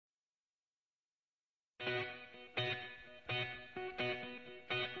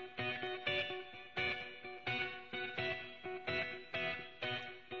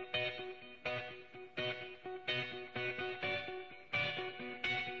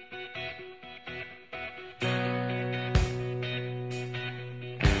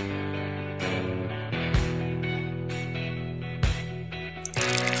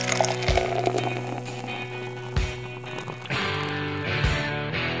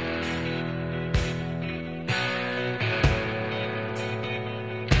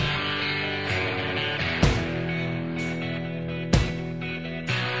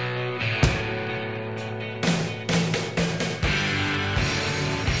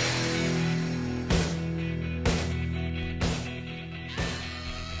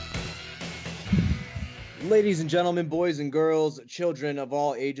Ladies and gentlemen, boys and girls, children of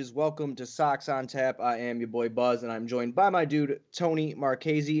all ages, welcome to Sox on Tap. I am your boy Buzz, and I'm joined by my dude Tony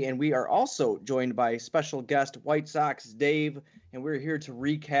Marchese, and we are also joined by special guest White Sox Dave, and we're here to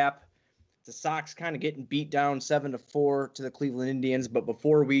recap the Sox kind of getting beat down 7-4 to the Cleveland Indians. But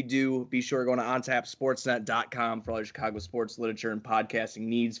before we do, be sure to go to ontapsportsnet.com for all your Chicago sports literature and podcasting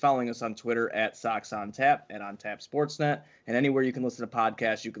needs. Following us on Twitter at SoxOnTap and OnTapSportsNet. And anywhere you can listen to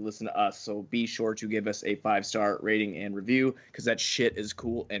podcasts, you can listen to us. So be sure to give us a 5-star rating and review because that shit is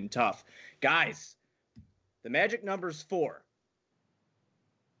cool and tough. Guys, the magic number's 4.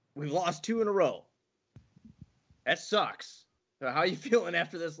 We've lost 2 in a row. That sucks. How you feeling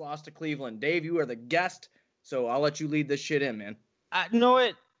after this loss to Cleveland? Dave, you are the guest, so I'll let you lead this shit in, man. You know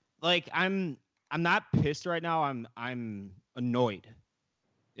what? Like, I'm not pissed right now. I'm annoyed.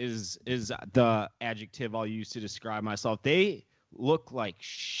 Is the adjective I'll use to describe myself. They look like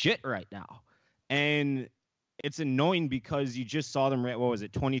shit right now, and it's annoying because you just saw them. What was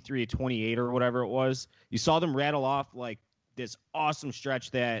it, 23-28 or whatever it was? You saw them rattle off like this awesome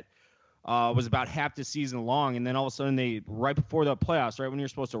stretch that was about half the season long, and then all of a sudden they, right before the playoffs, right when you're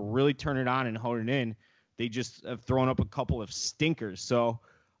supposed to really turn it on and hone it in, they just have thrown up a couple of stinkers. So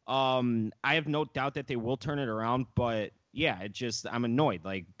I have no doubt that they will turn it around, but yeah, I'm annoyed.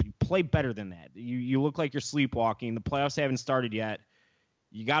 Like, play better than that. You look like you're sleepwalking. The playoffs haven't started yet.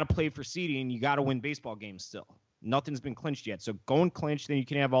 You got to play for seeding. You got to win baseball games still. Nothing's been clinched yet. So go and clinch, then you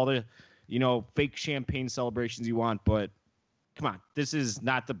can have all the, fake champagne celebrations you want, but come on, this is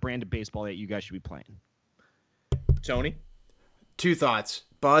not the brand of baseball that you guys should be playing. Tony? 2 thoughts.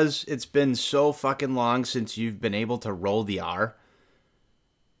 Buzz, it's been so fucking long since you've been able to roll the R.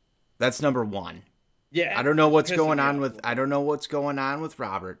 That's number 1. Yeah. I don't know what's going on with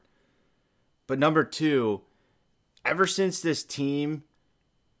Robert. But number 2, ever since this team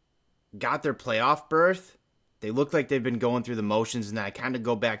got their playoff berth, they look like they've been going through the motions, and I kind of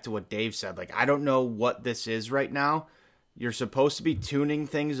go back to what Dave said. Like, I don't know what this is right now. You're supposed to be tuning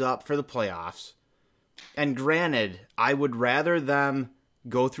things up for the playoffs. And granted, I would rather them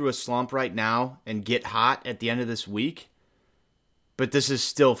go through a slump right now and get hot at the end of this week. But this is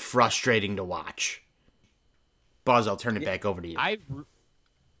still frustrating to watch. Buzz, I'll turn it back over to you.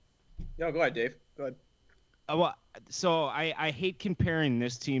 No, go ahead, Dave. Go ahead. Well, so I hate comparing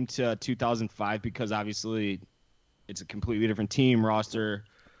this team to 2005 because obviously it's a completely different team roster.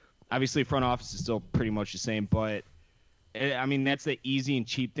 Obviously, front office is still pretty much the same, but I mean, that's the easy and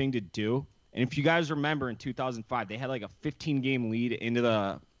cheap thing to do. And if you guys remember, in 2005, they had like a 15-game lead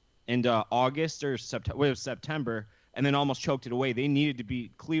into August or September, and then almost choked it away. They needed to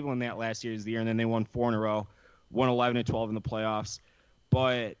beat Cleveland that last year's year, and then they won 4 in a row, won 11-12 in the playoffs.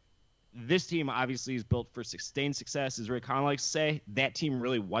 But this team obviously is built for sustained success, as Rick Hahn likes to say. That team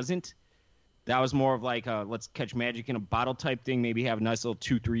really wasn't. That was more of like a let's catch magic in a bottle type thing, maybe have a nice little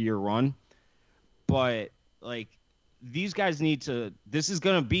 2-3 year run. But like, these guys this is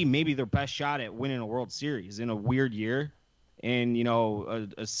going to be maybe their best shot at winning a World Series in a weird year. And, a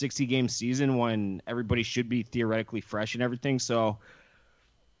 60-game season when everybody should be theoretically fresh and everything. So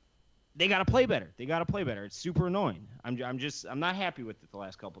they got to play better. It's super annoying. I'm not happy with it the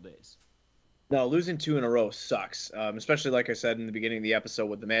last couple days. No, losing 2 in a row sucks, especially like I said in the beginning of the episode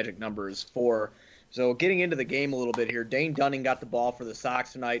with the magic number is 4. So getting into the game a little bit here, Dane Dunning got the ball for the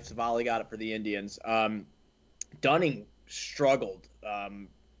Sox tonight. Savali got it for the Indians. Dunning struggled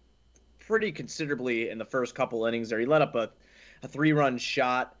pretty considerably in the first couple innings there. He let up a 3-run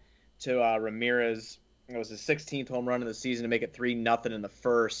shot to Ramirez. It was his 16th home run of the season to make it 3-0 in the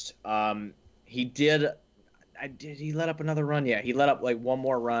first. He let up another run? Yeah, he let up like one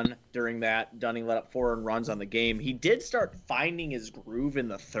more run during that. Dunning let up 4 runs on the game. He did start finding his groove in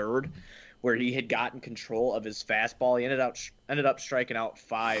the third where he had gotten control of his fastball. He ended up striking out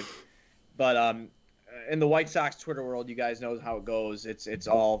 5. But in the White Sox Twitter world, you guys know how it goes. It's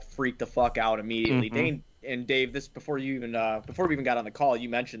all freak the fuck out immediately. Mm-hmm. Dane and Dave, this before we even got on the call, you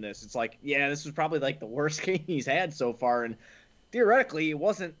mentioned this. It's like, yeah, this was probably like the worst game he's had so far, and theoretically, it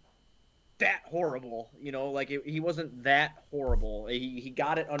wasn't that horrible. He wasn't that horrible. He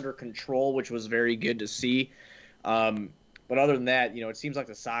got it under control, which was very good to see. But other than that, it seems like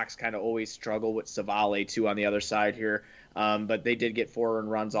the Sox kind of always struggle with Savale too on the other side here. But they did get 4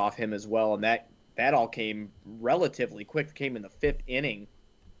 earned runs off him as well, and that all came relatively quick. It came in the 5th inning.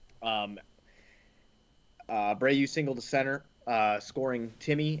 Abreu singled to center, scoring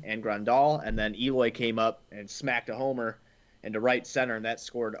Timmy and Grandal, and then Eloy came up and smacked a homer into right center, and that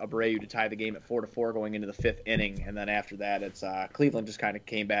scored Abreu to tie the game at 4-4 going into the 5th inning. And then after that, it's Cleveland just kind of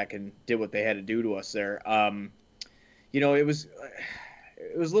came back and did what they had to do to us there. It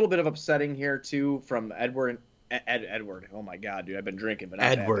it was a little bit of upsetting here too from Edward. Edward. Oh my God, dude, I've been drinking, but not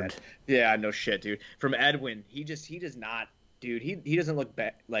Edward. that bad. Yeah, no shit, dude. From Edwin, he does not, dude. He doesn't look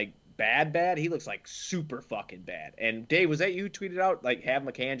like bad. He looks like super fucking bad. And Dave, was that you who tweeted out like have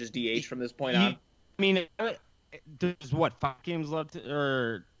McCann just DH from this point on? I mean, there's what 5 games left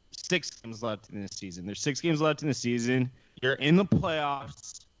or 6 games left in this season. There's 6 games left in the season. You're in the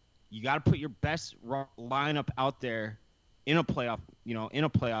playoffs. You got to put your best lineup out there in a playoff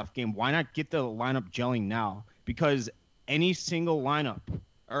game. Why not get the lineup gelling now? Because any single lineup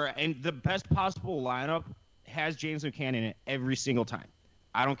and the best possible lineup has James McCann in it every single time.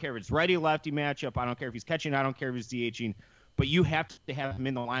 I don't care if it's righty-lefty matchup. I don't care if he's catching. I don't care if he's DHing. But you have to have him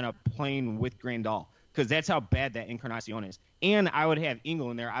in the lineup playing with Grandal because that's how bad that Encarnacion is. And I would have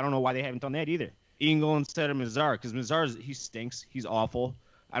Engel in there. I don't know why they haven't done that either. Engel instead of Mazar because Mazar, he stinks. He's awful.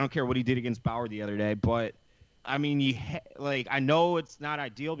 I don't care what he did against Bauer the other day. But, I mean, I know it's not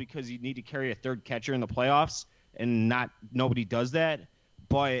ideal because you need to carry a third catcher in the playoffs, and nobody does that.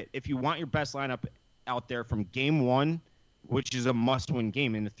 But if you want your best lineup out there from game 1, which is a must-win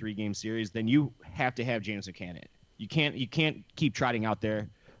game in the 3-game series, then you have to have James McCann in it. You can't keep trotting out there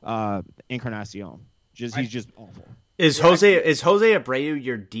Encarnacion. He's just awful. Is Jose Abreu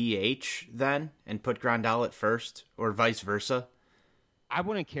your DH then, and put Grandal at first, or vice versa? I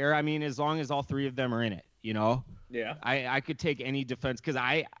wouldn't care. I mean, as long as all 3 of them are in it, you know. Yeah. I could take any defense because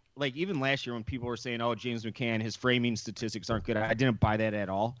even last year when people were saying, "Oh, James McCann, his framing statistics aren't good," I didn't buy that at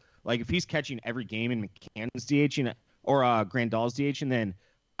all. Like if he's catching every game and McCann's DHing or Grandal's DHing, then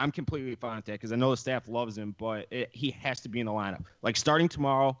I'm completely fine with that because I know the staff loves him, but he has to be in the lineup. Like starting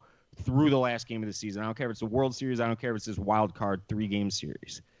tomorrow through the last game of the season. I don't care if it's a World Series. I don't care if it's this wild card 3-game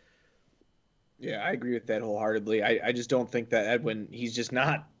series. Yeah, I agree with that wholeheartedly. I just don't think that Edwin, he's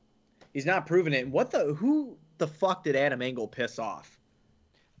not proving it. And who the fuck did Adam Engel piss off?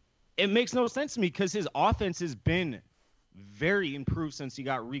 It makes no sense to me because his offense has been very improved since he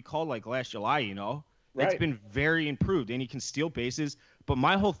got recalled like last July, you know? Right. It's been very improved, and he can steal bases. But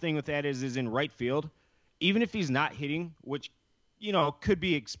my whole thing with that is in right field, even if he's not hitting, which, you know, could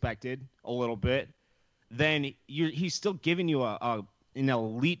be expected a little bit, then he's still giving you an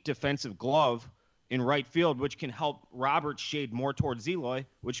elite defensive glove in right field, which can help Robert shade more towards Eloy,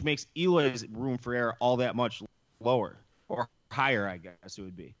 which makes Eloy's room for error all that much lower or higher, I guess it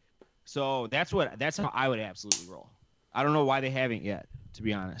would be. So that's how I would absolutely roll. I don't know why they haven't yet, to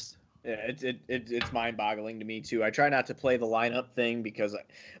be honest. Yeah, it's mind-boggling to me too. I try not to play the lineup thing because I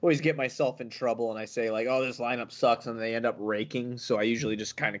always get myself in trouble and I say like, "Oh, this lineup sucks," and they end up raking. So I usually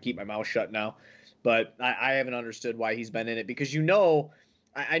just kind of keep my mouth shut now. But I haven't understood why he's been in it because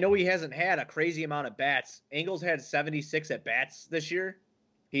I know he hasn't had a crazy amount of bats. Engel's had 76 at bats this year.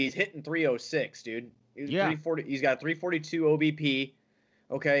 He's hitting 306, dude. He's got 342 OBP.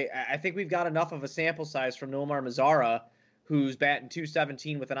 Okay, I think we've got enough of a sample size from Nomar Mazara, who's batting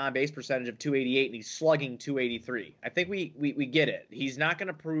 217 with an on-base percentage of 288, and he's slugging 283. I think we get it. He's not going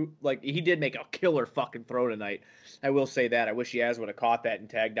to prove – like, he did make a killer fucking throw tonight. I will say that. I wish Yaz would have caught that and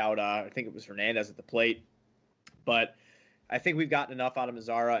tagged out I think it was Hernandez at the plate. But I think we've gotten enough out of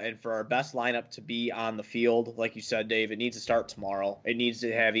Mazara, and for our best lineup to be on the field, like you said, Dave, it needs to start tomorrow. It needs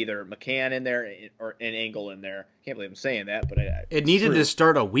to have either McCann in there or an Engel in there. Can't believe I'm saying that, but it needed to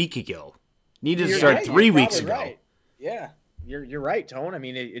start a week ago. Needed to start 3 weeks ago. Right. Yeah. You're right, Tone. I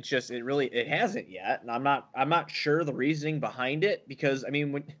mean, it hasn't yet, and I'm not sure the reasoning behind it because I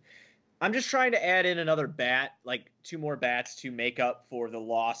mean, I'm just trying to add in another bat, like 2 more bats to make up for the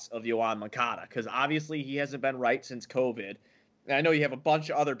loss of Yoan Moncada because obviously he hasn't been right since COVID. And I know you have a bunch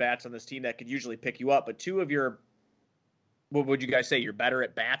of other bats on this team that could usually pick you up, but 2 of your, what would you guys say, you're better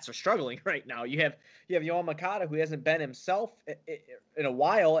at bats are struggling right now. You have Yoan Moncada who hasn't been himself in a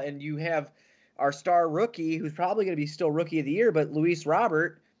while, and you have our star rookie, who's probably going to be still rookie of the year, but Luis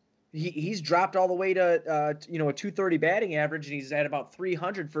Robert, he's dropped all the way to a 230 batting average, and he's at about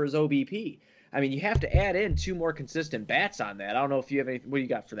 300 for his OBP. I mean, you have to add in 2 more consistent bats on that. I don't know if you have any. What do you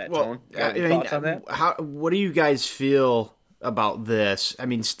got for that, Tone? Any thoughts on that? What do you guys feel about this? I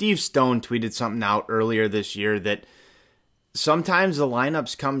mean, Steve Stone tweeted something out earlier this year that sometimes the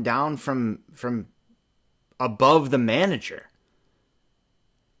lineups come down from above the manager.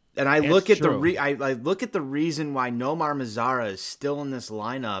 And I look at I look at the reason why Nomar Mazara is still in this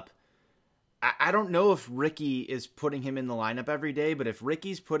lineup. I don't know if Ricky is putting him in the lineup every day, but if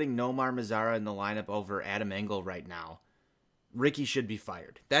Ricky's putting Nomar Mazara in the lineup over Adam Engel right now, Ricky should be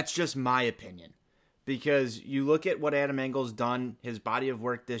fired. That's just my opinion. Because you look at what Adam Engel's done, his body of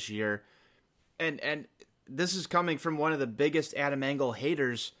work this year, and this is coming from one of the biggest Adam Engel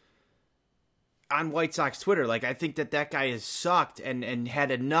haters on White Sox Twitter. Like, I think that guy has sucked and had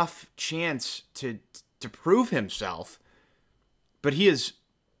enough chance to prove himself, but he is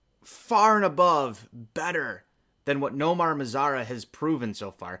far and above better than what Nomar Mazara has proven so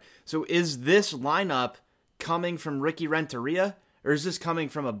far. So is this lineup coming from Ricky Renteria, or is this coming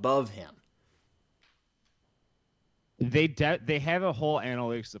from above him? They have a whole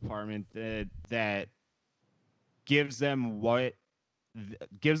analytics department that gives them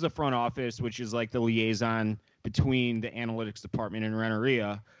gives the front office, which is like the liaison between the analytics department and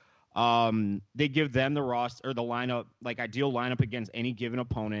Renteria. They give them the roster or the lineup, like ideal lineup against any given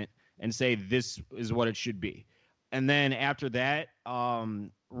opponent, and say this is what it should be. And then after that,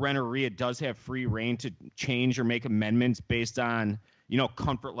 Renteria does have free reign to change or make amendments based on,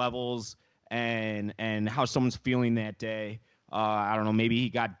 comfort levels and how someone's feeling that day. I don't know, maybe he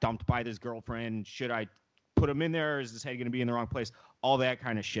got dumped by his girlfriend. Should I put him in there, or is his head going to be in the wrong place? All that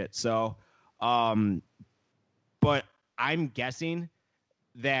kind of shit. So, but I'm guessing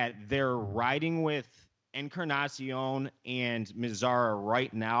that they're riding with Encarnacion and Mazara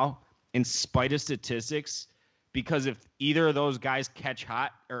right now in spite of statistics, because if either of those guys catch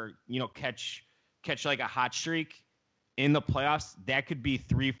hot or, catch like a hot streak in the playoffs, that could be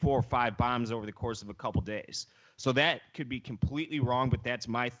 3, 4, 5 bombs over the course of a couple days. So that could be completely wrong, but that's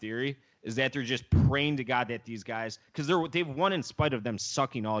my theory, is that they're just praying to God that these guys, because they've won in spite of them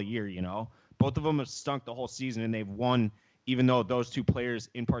sucking all year, Both of them have stunk the whole season, and they've won even though those two players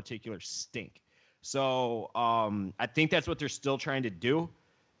in particular stink. So I think that's what they're still trying to do.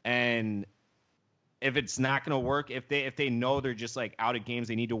 And if it's not going to work, if they know they're just like out of games,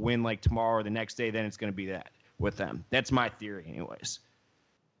 they need to win like tomorrow or the next day, then it's going to be that with them. That's my theory anyways.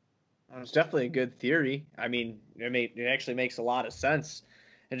 It's definitely a good theory. I mean, it actually makes a lot of sense.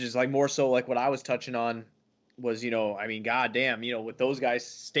 And just like more so like what I was touching on was, goddamn, with those guys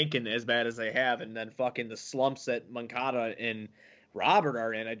stinking as bad as they have, and then fucking the slumps that Moncada and Robert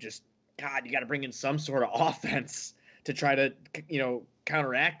are in, God, you got to bring in some sort of offense to try to,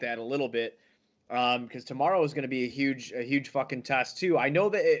 counteract that a little bit. Because tomorrow is going to be a huge fucking test too. I know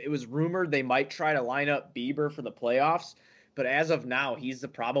that it was rumored they might try to line up Bieber for the playoffs, but as of now, he's the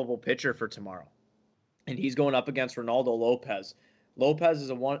probable pitcher for tomorrow, and he's going up against Ronaldo Lopez. Lopez is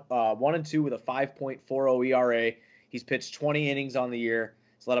a 1-2 with a 5.40 ERA. He's pitched 20 innings on the year.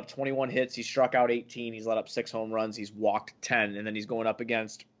 He's let up 21 hits. He's struck out 18. He's let up 6 home runs. He's walked 10, and then he's going up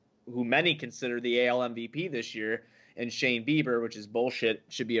against who many consider the AL MVP this year, and Shane Bieber, which is bullshit.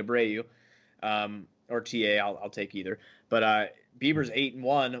 Should be Abreu. Or TA, I'll take either. But Bieber's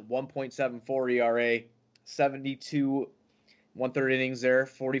 8-1, 1.74 ERA, 72 1/3 innings there,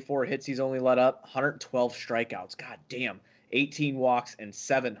 44 hits he's only let up, 112 strikeouts. God damn. 18 walks and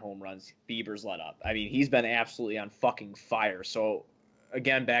 7 home runs Bieber's let up. I mean, he's been absolutely on fucking fire. So,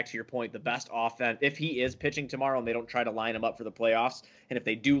 again, back to your point, the best offense, if he is pitching tomorrow and they don't try to line him up for the playoffs, and if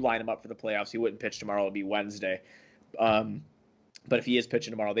they do line him up for the playoffs, he wouldn't pitch tomorrow. It would be Wednesday. But if he is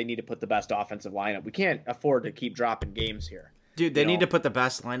pitching tomorrow, they need to put the best offensive lineup. We can't afford to keep dropping games here. Dude, they need to put the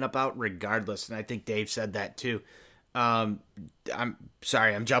best lineup out regardless, and I think Dave said that too. I'm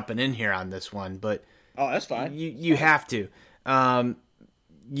sorry, I'm jumping in here on this one, but oh, that's fine. You have to.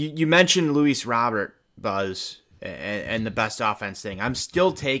 You mentioned Luis Robert, Buzz, and the best offense thing. I'm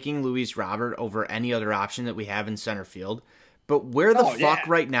still taking Luis Robert over any other option that we have in center field. But where the fuck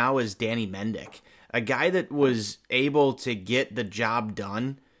right now is Danny Mendick? A guy that was able to get the job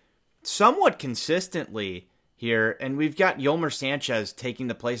done somewhat consistently here, and we've got Yolmer Sanchez taking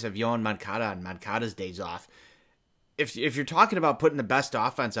the place of Yohan Moncada on Moncada's days off. If you're talking about putting the best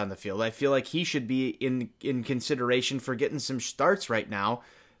offense on the field, I feel like he should be in consideration for getting some starts right now,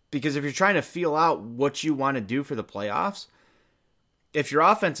 because if you're trying to feel out what you want to do for the playoffs, if your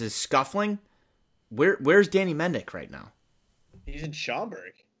offense is scuffling, where's Danny Mendick right now? He's in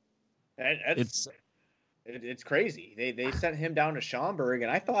Schaumburg. It's crazy. They sent him down to Schaumburg,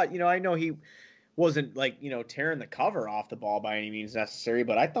 and I thought, I know he wasn't like, tearing the cover off the ball by any means necessary,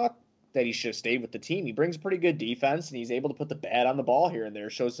 but I thought that he should have stayed with the team. He brings pretty good defense, and he's able to put the bat on the ball here and there,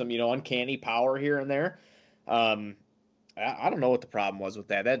 shows some, uncanny power here and there. I don't know what the problem was with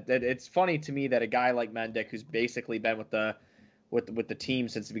that. That it's funny to me that a guy like Mendick, who's basically been with the team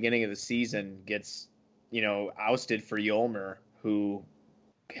since the beginning of the season, gets, ousted for Yolmer, who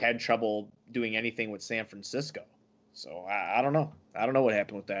had trouble doing anything with San Francisco. So I don't know. I don't know what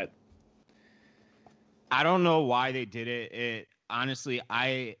happened with that. I don't know why they did it. Honestly,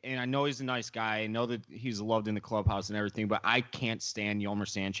 I know he's a nice guy. I know that he's loved in the clubhouse and everything, but I can't stand Yolmer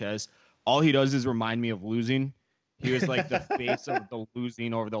Sanchez. All he does is remind me of losing. He was like the face of the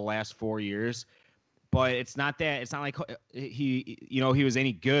losing over the last 4 years. But it's not that. It's not like he was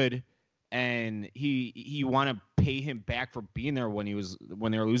any good. and he want to pay him back for being there when they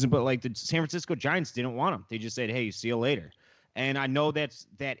were losing. But like the San Francisco Giants didn't want him. They just said, "Hey, see you later." And I know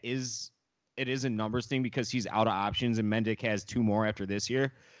it is a numbers thing because he's out of options, and Mendick has 2 more after this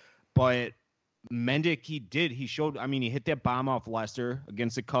year. But Mendick, he showed. I mean, he hit that bomb off Lester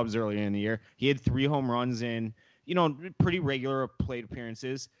against the Cubs earlier in the year. He had 3 home runs in, pretty regular plate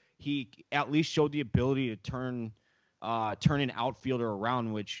appearances. He at least showed the ability to turn an outfielder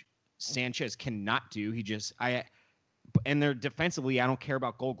around, which Sanchez cannot do. And they're defensively, I don't care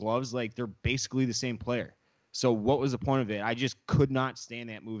about Gold Gloves. Like, they're basically the same player. So what was the point of it? I just could not stand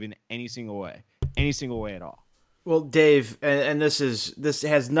that move in any single way at all. Well, Dave, and this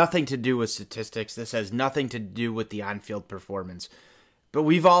has nothing to do with statistics. This has nothing to do with the on-field performance. But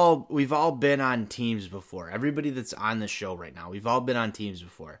we've all been on teams before. Everybody that's on the show right now, we've all been on teams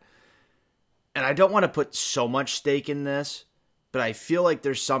before. And I don't want to put so much stake in this, but I feel like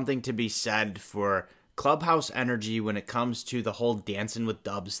there's something to be said for clubhouse energy when it comes to the whole dancing with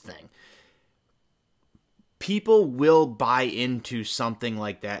Dubs thing. People will buy into something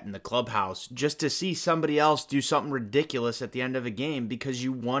like that in the clubhouse just to see somebody else do something ridiculous at the end of a game because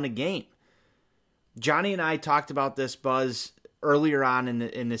you won a game. Johnny and I talked about this, Buzz, earlier on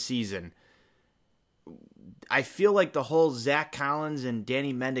in the season. I feel like the whole Zach Collins and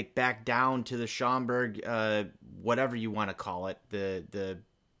Danny Mendick back down to the Schaumburg, whatever you want to call it, the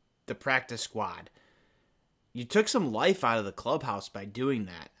practice squad. You took some life out of the clubhouse by doing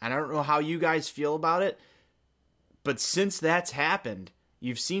that. And I don't know how you guys feel about it, but since that's happened,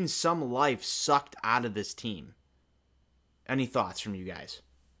 you've seen some life sucked out of this team. Any thoughts from you guys?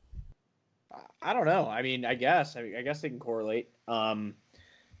 I don't know. I mean, I guess they can correlate.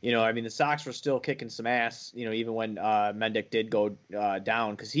 The Sox were still kicking some ass, even when Mendick did go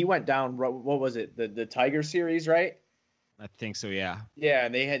down, because he went down. What was it? The Tiger series, right? I think so. Yeah. Yeah,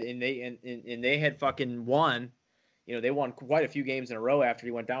 and they had fucking won. They won quite a few games in a row after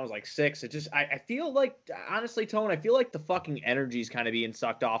he went down. It was like 6. It just, I feel like, honestly, Tone, I feel like the fucking energy's kind of being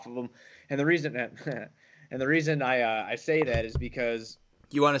sucked off of them. And the reason I say that is because.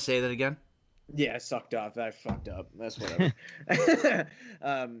 You want to say that again? Yeah, sucked off. I fucked up. That's whatever.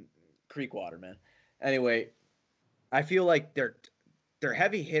 Creek water, man. Anyway, I feel like their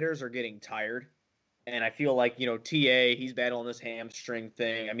heavy hitters are getting tired. And I feel like, TA, he's battling this hamstring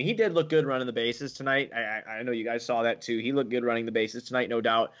thing. I mean, he did look good running the bases tonight. I know you guys saw that too. He looked good running the bases tonight, no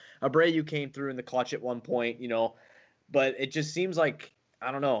doubt. Abreu came through in the clutch at one point, But it just seems like,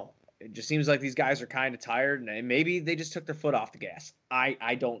 I don't know. It just seems like these guys are kind of tired. And maybe they just took their foot off the gas.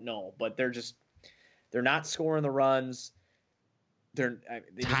 I don't know. But they're not scoring the runs.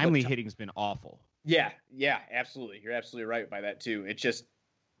 Timely hitting's been awful. Yeah, absolutely. You're absolutely right by that too. It's just,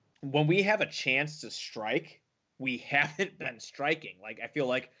 when we have a chance to strike, we haven't been striking. Like, I feel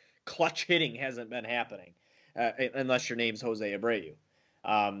like clutch hitting hasn't been happening, unless your name's Jose Abreu.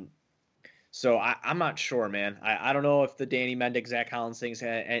 So I'm not sure, man. I don't know if the Danny Mendick, Zach Collins things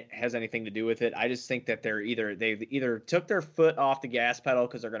has anything to do with it. I just think that they've either took their foot off the gas pedal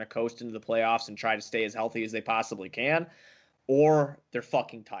because they're going to coast into the playoffs and try to stay as healthy as they possibly can, or they're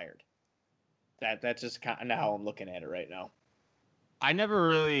fucking tired. That's just kind of how I'm looking at it right now. I never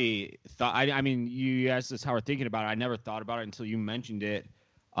really thought. I mean, you asked us how we're thinking about it. I never thought about it until you mentioned it.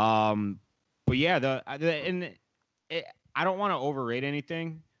 But yeah, I don't want to overrate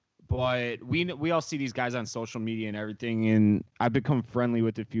anything, but we all see these guys on social media and everything, and I've become friendly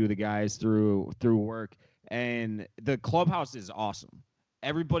with a few of the guys through work, and the clubhouse is awesome.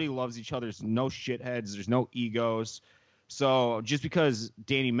 Everybody loves each other. There's no shitheads. There's no egos. So just because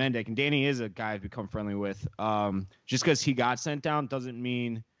Danny Mendick, and Danny is a guy I've become friendly with, just because he got sent down doesn't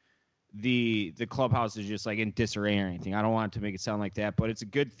mean the clubhouse is just like in disarray or anything. I don't want to make it sound like that, but it's a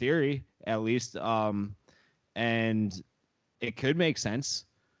good theory at least, and it could make sense.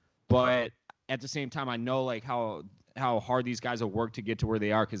 But at the same time, I know like how hard these guys have worked to get to where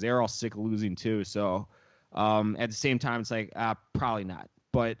they are because they're all sick of losing too. So at the same time, it's like probably not.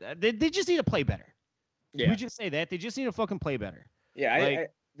 But they just need to play better. Yeah. We just say that they just need to fucking play better. Yeah,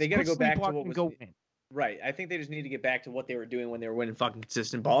 they got to go back to what was win. Right. I think they just need to get back to what they were doing when they were winning fucking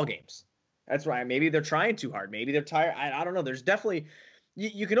consistent ball games. That's right. Maybe they're trying too hard. Maybe they're tired. I don't know. There's definitely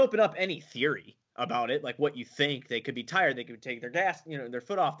you can open up any theory about it, like what you think. They could be tired. They could take their gas, their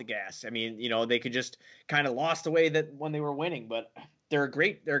foot off the gas. I mean, they could just kind of lost the way that when they were winning. But they're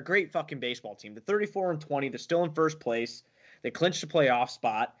a great fucking baseball team. They're 34-20. They're still in first place. They clinched a playoff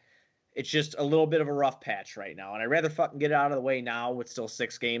spot. It's just a little bit of a rough patch right now, and I'd rather fucking get it out of the way now with still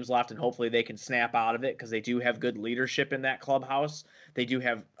 6 games left, and hopefully they can snap out of it because they do have good leadership in that clubhouse. They do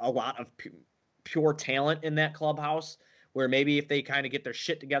have a lot of pure talent in that clubhouse where maybe if they kind of get their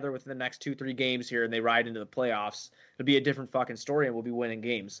shit together within the next 2-3 games here and they ride into the playoffs, it'll be a different fucking story and we'll be winning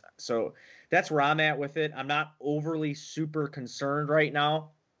games. So that's where I'm at with it. I'm not overly super concerned right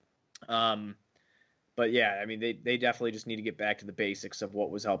now. But yeah, I mean, they definitely just need to get back to the basics of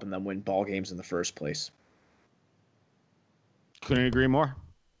what was helping them win ball games in the first place. Couldn't agree more.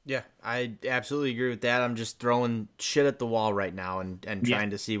 Yeah, I absolutely agree with that. I'm just throwing shit at the wall right now and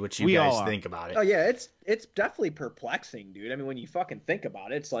trying to see what you guys think about it. Oh yeah, it's definitely perplexing, dude. I mean, when you fucking think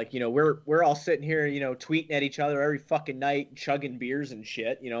about it, it's like, we're all sitting here, tweeting at each other every fucking night, chugging beers and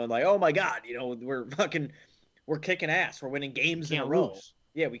shit, and like, oh my God, we're kicking ass. We're winning games in a row.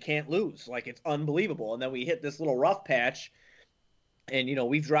 Yeah, we can't lose. Like, it's unbelievable. And then we hit this little rough patch and,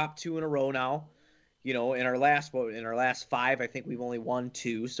 we've dropped 2 in a row now. In our last 5, I think we've only won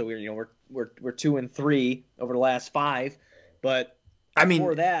 2. So we're 2-3 over the last 5. But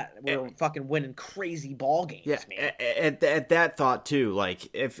before that, we're fucking winning crazy ball games, man. At that thought too, like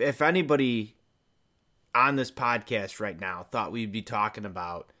if anybody on this podcast right now thought we'd be talking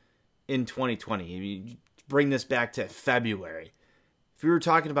about in 2020, I mean, bring this back to February. If we were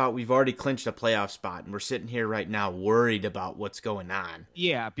talking about we've already clinched a playoff spot and we're sitting here right now worried about what's going on.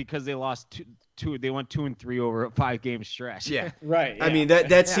 Yeah, because they lost two. They went 2-3 over a 5-game stretch. Yeah, right. Yeah. I mean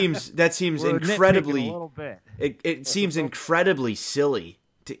that seems We're incredibly. a little bit. It seems incredibly silly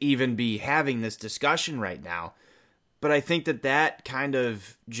to even be having this discussion right now, but I think that kind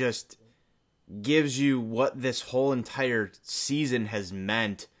of just gives you what this whole entire season has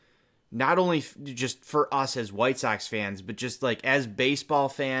meant. Not only just for us as White Sox fans, but just like as baseball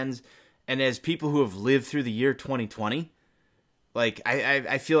fans and as people who have lived through the year 2020. Like,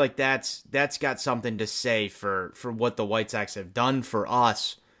 I feel like that's got something to say for what the White Sox have done for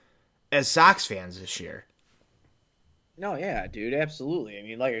us as Sox fans this year. No, yeah, dude, absolutely. I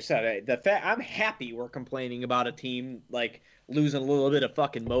mean, like I said, I'm happy we're complaining about a team like losing a little bit of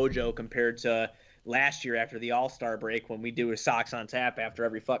fucking mojo compared to last year after the All-Star break when we do a Sox on Tap after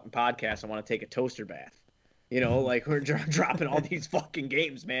every fucking podcast. I want to take a toaster bath. Like we're dropping all these fucking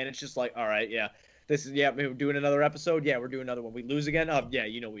games, man. It's just like, all right, yeah. We're doing another episode. Yeah, we're doing another one. We lose again? Yeah,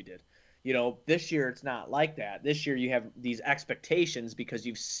 we did. This year it's not like that. This year you have these expectations because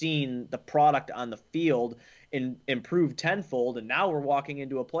you've seen the product on the field improve tenfold, and now we're walking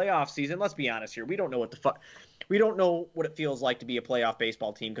into a playoff season. Let's be honest here. We don't know what the fuck. We don't know what it feels like to be a playoff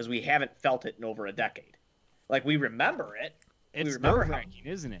baseball team because we haven't felt it in over a decade. Like, we remember it. It's nerve-wracking,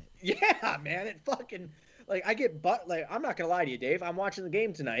 isn't it? Yeah, man. It fucking, like, I'm not gonna lie to you, Dave. I'm watching the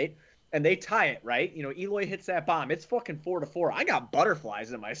game tonight, and they tie it, right? Eloy hits that bomb. It's fucking 4-4. I got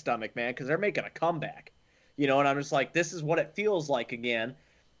butterflies in my stomach, man, because they're making a comeback. And I'm just like, this is what it feels like again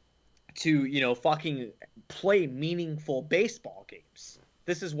to, fucking play meaningful baseball games.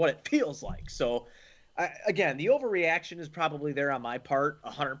 This is what it feels like. So, again, the overreaction is probably there on my part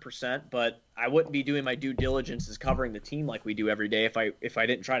 100%, but I wouldn't be doing my due diligence as covering the team like we do every day if I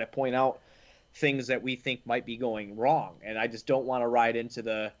didn't try to point out things that we think might be going wrong. And I just don't want to ride into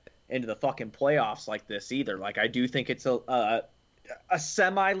the fucking playoffs like this either. Like, I do think it's a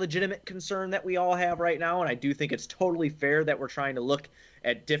semi-legitimate concern that we all have right now, and I do think it's totally fair that we're trying to look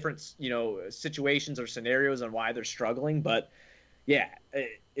at different, situations or scenarios and why they're struggling. But yeah,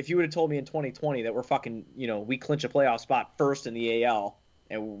 if you would have told me in 2020 that we're fucking, we clinch a playoff spot first in the AL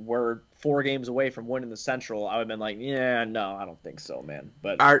and we're 4 games away from winning the Central, I would have been like, yeah, no, I don't think so, man.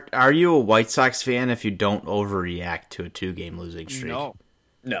 But are you a White Sox fan if you don't overreact to a 2-game losing streak? No.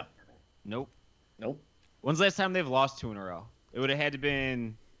 Nope. When's the last time they've lost 2 in a row? It would have had to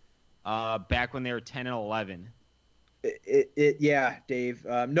been back when they were 10-11. Yeah, Dave.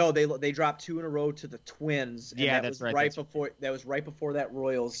 No, they dropped 2 in a row to the Twins. And that's right. That was right before that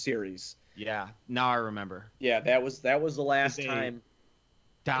Royals series. Yeah, now I remember. Yeah, that was the last time.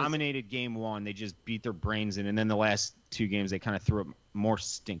 Dominated game 1. They just beat their brains in, and then the last 2 games they kind of threw up more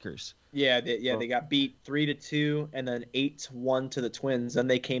stinkers. Yeah, they got beat 3-2 and then 8-1 to the Twins. Then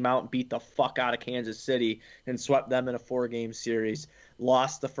they came out and beat the fuck out of Kansas City and swept them in a 4-game series.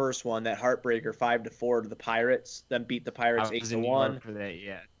 Lost the first one, that heartbreaker, 5-4 to the Pirates. Then beat the Pirates 8-1 for that.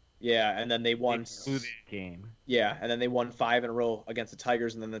 Yeah. Yeah, and then they won. They blew that game. Yeah, and then they won 5 in a row against the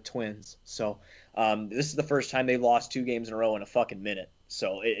Tigers and then the Twins. So this is the first time they lost 2 games in a row in a fucking minute.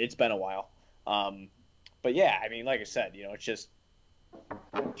 So it's been a while. But yeah, I mean, like I said, it's just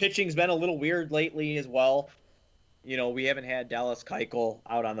pitching's been a little weird lately as well. We haven't had Dallas Keuchel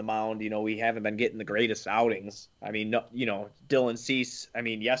out on the mound. We haven't been getting the greatest outings. I mean, no, Dylan Cease. I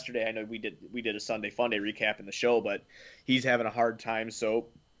mean, yesterday I know we did a Sunday Funday recap in the show, but he's having a hard time. So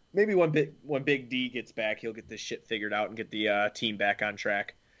maybe when Big D gets back, he'll get this shit figured out and get the team back on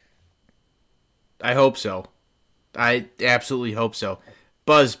track. I hope so. I absolutely hope so.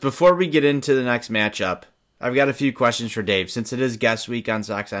 Buzz, before we get into the next matchup, I've got a few questions for Dave. Since it is guest week on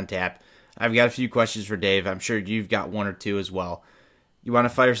Sox on Tap, I've got a few questions for Dave. I'm sure you've got one or two as well. You want to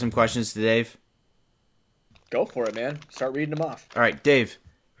fire some questions to Dave? Go for it, man. Start reading them off. All right, Dave.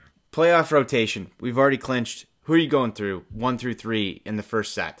 Playoff rotation. We've already clinched. Who are you going through 1 through 3 in the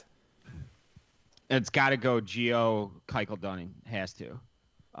first set? It's got to go Gio, Keuchel, Dunning. Has to.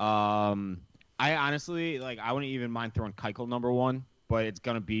 I honestly, I wouldn't even mind throwing Keuchel number 1, but it's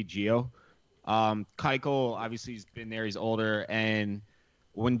going to be Gio. Keuchel, obviously, he's been there. He's older. And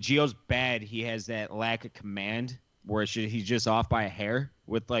when Gio's bad, he has that lack of command where he's just off by a hair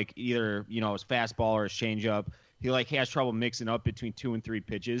with, either, his fastball or his changeup. He, has trouble mixing up between 2 and 3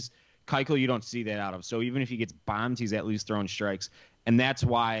 pitches. Keuchel, you don't see that out of. So even if he gets bombed, he's at least throwing strikes. And that's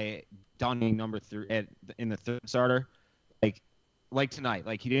why Dunning number 3 in the third starter, like tonight,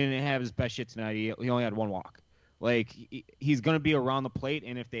 he didn't have his best shit tonight. He only had 1 walk. He's going to be around the plate,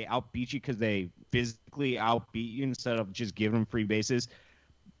 and if they outbeat you because they physically outbeat you instead of just giving them free bases,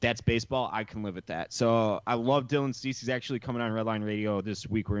 that's baseball. I can live with that. So I love Dylan Cease. He's actually coming on Redline Radio this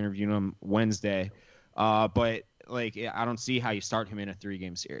week. We're interviewing him Wednesday. But I don't see how you start him in a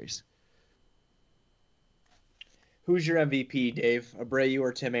 3-game series. Who's your MVP, Dave? Abreu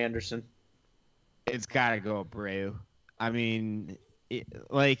or Tim Anderson? It's got to go Abreu. I mean,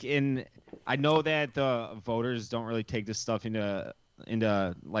 I know that the voters don't really take this stuff into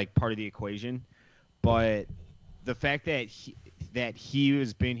part of the equation, but the fact that he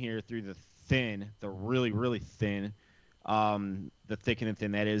has been here through the really, really thin, the thick and the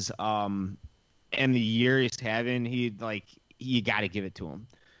thin that is, and the year he's having, you got to give it to him.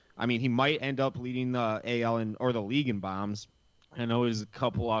 I mean, he might end up leading the AL or the league in bombs. I know he's a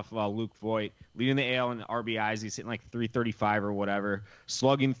couple off Luke Voigt. Leading the AL in RBIs, he's hitting 335 or whatever.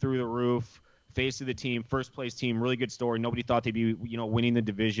 Slugging through the roof. Face of the team, first place team, really good story. Nobody thought they'd be, winning the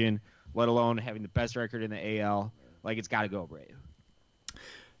division, let alone having the best record in the AL. It's got to go Abreu.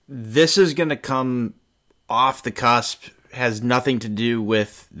 This is going to come off the cusp, has nothing to do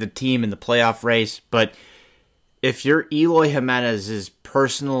with the team in the playoff race, but if you're Eloy Jimenez's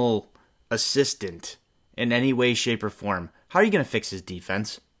personal assistant in any way, shape, or form, how are you going to fix his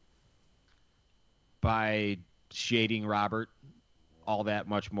defense? By shading Robert all that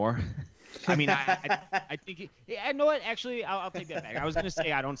much more. I mean, I think I know what. Actually, I'll take that back. I was going to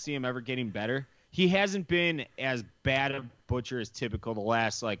say I don't see him ever getting better. He hasn't been as bad a butcher as typical the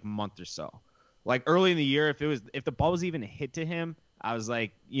last month or so. Early in the year, if the ball was even hit to him, I was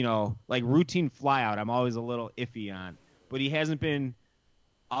routine fly out. I'm always a little iffy on, but he hasn't been.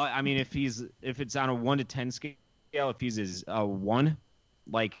 I mean, if it's on a 1 to 10 scale, if he's as 1,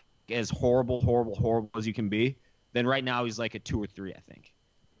 as horrible as you can be, then right now he's a 2 or 3, I think.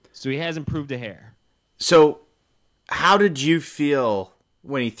 So he has improved a hair. So, how did you feel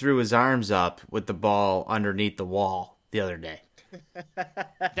when he threw his arms up with the ball underneath the wall the other day?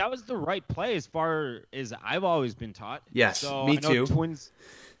 That was the right play as far as I've always been taught. Yes, so me I know too.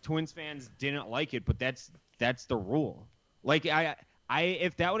 Twins fans didn't like it, but that's the rule. If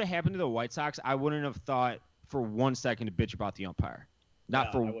that would have happened to the White Sox, I wouldn't have thought for 1 second to bitch about the umpire.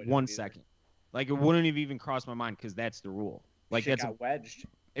 Not for 1 second. It wouldn't have even crossed my mind because that's the rule. That's got wedged.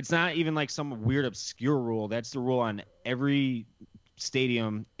 It's not even some weird obscure rule. That's the rule on every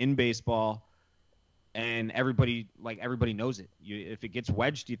stadium in baseball. And everybody knows it. If it gets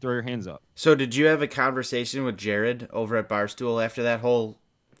wedged, you throw your hands up. So did you have a conversation with Jared over at Barstool after that whole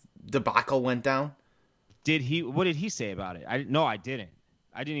debacle went down? What did he say about it? No, I didn't.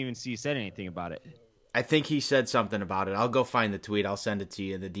 I didn't even see he said anything about it. I think he said something about it. I'll go find the tweet. I'll send it to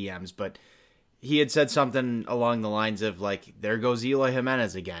you in the DMs. But he had said something along the lines of there goes Eloy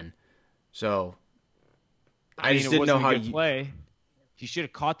Jimenez again. So I just didn't know how you play. He should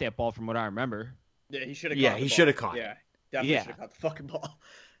have caught that ball from what I remember. Yeah, he should have. Yeah, he should have caught it. Yeah, definitely should have caught the fucking ball.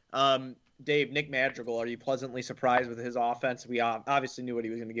 Dave, Nick Madrigal, are you pleasantly surprised with his offense? We obviously knew what he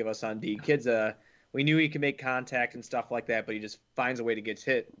was going to give us on D. We knew he could make contact and stuff like that, but he just finds a way to get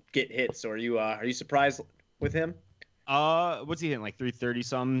hit. So are you surprised with him? What's he hitting, 330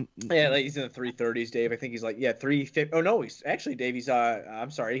 something? Yeah, he's in the 330s, Dave. I think he's 350. Oh no, he's actually Dave. He's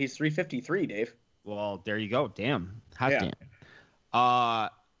I'm sorry, he's 353, Dave. Well, there you go. Damn, damn.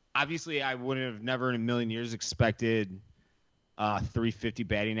 Obviously, I would have never in a million years expected 350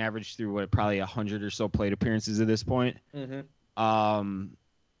 batting average through probably 100 or so plate appearances at this point. Mm-hmm.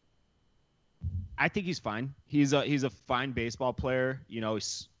 I think he's fine. He's a fine baseball player. I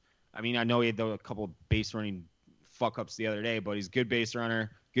know he had a couple of base running fuck ups the other day, but he's a good base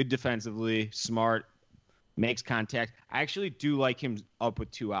runner, good defensively, smart, makes contact. I actually do like him up with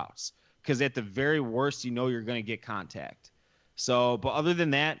 2 outs because at the very worst, you know you're going to get contact. So, but other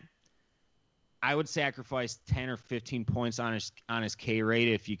than that, I would sacrifice 10 or 15 points on his K rate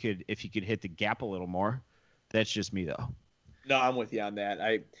if you could hit the gap a little more. That's just me though. No, I'm with you on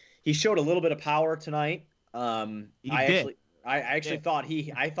that. He showed a little bit of power tonight. I actually thought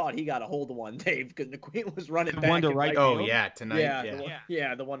he got a hold of one, Dave, because McQueen was running the back one to right field. field. Yeah,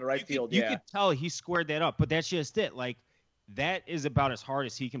 tonight. The one to right field. You could tell he squared that up, but that's just it. Like, that is about as hard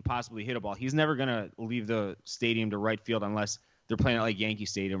as he can possibly hit a ball. He's never gonna leave the stadium to right field unless they're playing at like Yankee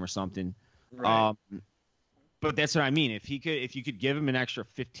Stadium or something. Right. But that's what I mean. If you could give him an extra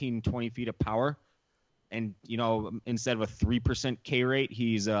 15, 20 feet of power, and instead of a 3% K rate,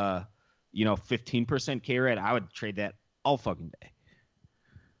 he's 15% K rate, I would trade that all fucking day.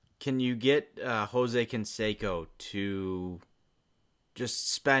 Can you get Jose Canseco to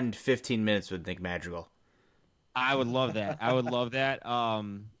just spend 15 minutes with Nick Madrigal? I would love that.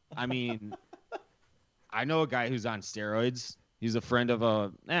 I mean, I know a guy who's on steroids. He's a friend of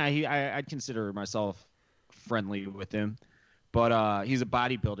I'd consider myself friendly with him, but he's a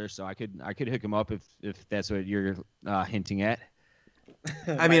bodybuilder, so I could hook him up if that's what you're hinting at.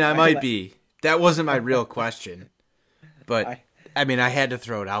 I mean, I might be. That wasn't my real question, but I mean, I had to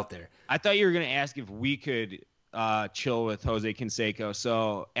throw it out there. I thought you were going to ask if we could chill with Jose Canseco.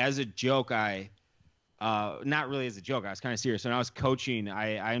 So as a joke, not really as a joke, I was kind of serious. When I was coaching,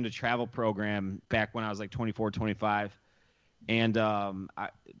 I owned a travel program back when I was like 24, 25. And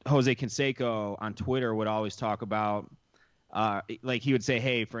Jose Canseco on Twitter would always talk about, like he would say,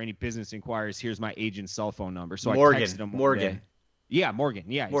 hey, for any business inquiries, here's my agent's cell phone number. So I texted him. Morgan. Yeah, Morgan.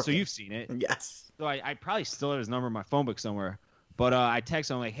 Yeah, Morgan. So you've seen it. Yes. So I probably still have his number in my phone book somewhere. But I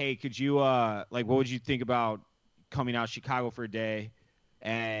texted him like, hey, could you, what would you think about coming out to Chicago for a day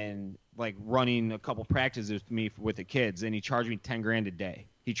and like running a couple practices with me with the kids? And he charged me $10,000 a day.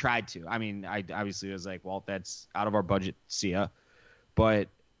 He tried to. I mean, I obviously was like, well, that's out of our budget. See ya. But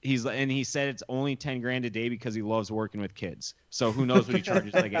he said it's only $10,000 a day because he loves working with kids. So who knows what he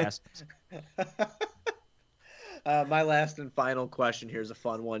charges like assholes. My last and final question here is a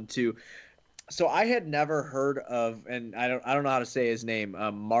fun one too. So I had never heard of, and I don't know how to say his name,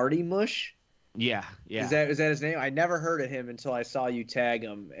 Marty Mush. Yeah. Is that his name? I never heard of him until I saw you tag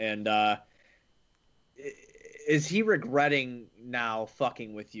him. And is he regretting now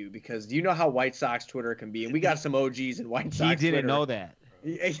fucking with you? Because you know how White Sox Twitter can be, and we got some OGs in White Sox. He didn't Twitter. know that.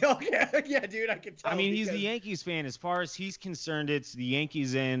 Yeah, dude, I can tell. I mean, he's the Yankees fan. As far as he's concerned, it's the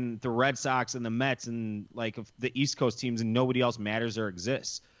Yankees and the Red Sox and the Mets and like the East Coast teams, and nobody else matters or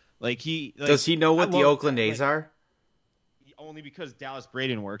exists. Does he know what the Oakland A's are? Only because Dallas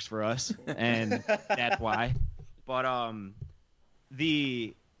Braden works for us, and that's why. But I'll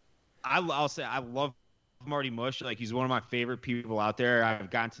say I love Marty Mush. Like, he's one of my favorite people out there.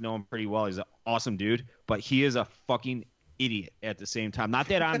 I've gotten to know him pretty well. He's an awesome dude, but he is a fucking idiot at the same time. Not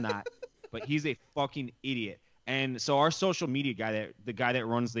that I'm not, but he's a fucking idiot. And so our social media guy, the guy that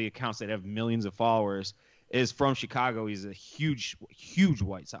runs the accounts that have millions of followers, is from Chicago. He's a huge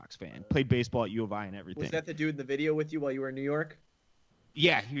White Sox fan. Played baseball at U of I and everything. Was that the dude in the video with you while you were in New York?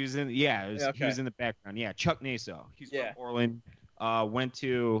 Yeah, he was in. Yeah, he was in the background. Yeah, Chuck Naso. He's from Portland. Went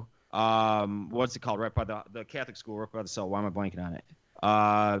to what's it called? Right by the Catholic school, right by the cell. Why am I blanking on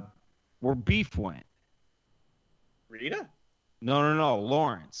it? Where Beef went. Rita? No.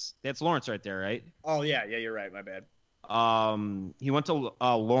 Lawrence. That's Lawrence right there, right? Oh yeah, you're right. My bad. He went to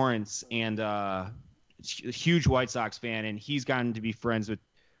Lawrence and a huge White Sox fan, and he's gotten to be friends with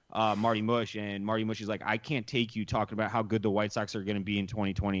Marty Mush, and Marty Mush is like, I can't take you talking about how good the White Sox are going to be in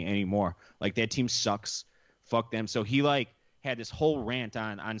 2020 anymore. Like, that team sucks. Fuck them. So he had this whole rant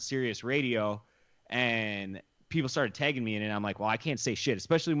on Sirius Radio, and people started tagging me in it. And I'm like, well, I can't say shit,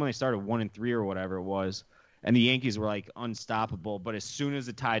 especially when they started 1-3 or whatever it was. And the Yankees were like unstoppable. But as soon as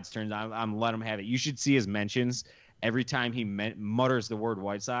the tides turned, I'm letting him have it. You should see his mentions every time he mutters the word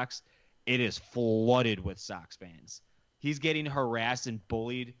White Sox. It is flooded with Sox fans. He's getting harassed and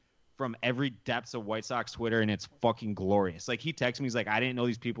bullied from every depths of White Sox Twitter, and it's fucking glorious. Like, he texts me, he's like, I didn't know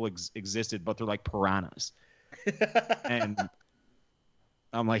these people existed, but they're like piranhas. And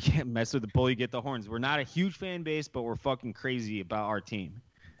I'm like, mess with the bully, get the horns. We're not a huge fan base, but we're fucking crazy about our team.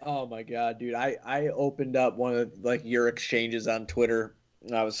 Oh my god, dude! I opened up one of your exchanges on Twitter.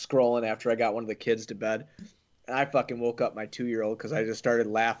 And I was scrolling after I got one of the kids to bed. And I fucking woke up my 2-year-old because I just started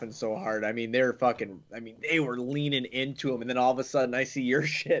laughing so hard. I mean, they were leaning into him, and then all of a sudden I see your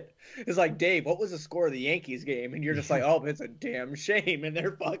shit. It's like, Dave, what was the score of the Yankees game? And you're just like, oh, it's a damn shame. And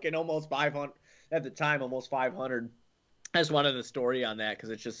they're fucking almost 500 at the time, almost 500. I just wanted a story on that because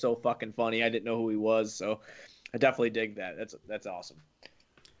it's just so fucking funny. I didn't know who he was, so I definitely dig that. That's awesome.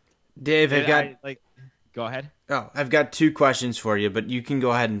 Dave, Go ahead. Oh, I've got 2 questions for you, but you can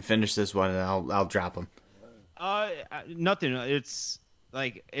go ahead and finish this one, and I'll drop them. Nothing. It's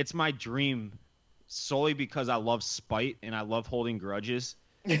my dream solely because I love spite and I love holding grudges.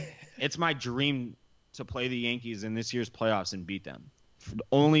 It's my dream to play the Yankees in this year's playoffs and beat them,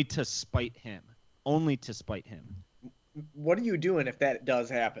 only to spite him. Only to spite him. What are you doing if that does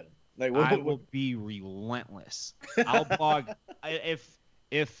happen? Like, I will be relentless. I'll blog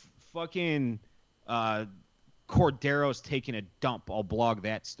if fucking Cordero's taking a dump. I'll blog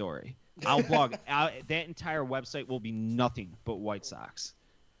that story. I'll blog that entire website will be nothing but White Sox,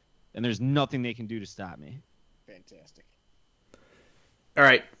 and there's nothing they can do to stop me. Fantastic. All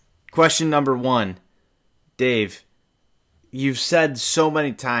right, question number 1, Dave. You've said so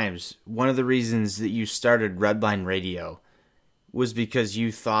many times one of the reasons that you started Redline Radio was because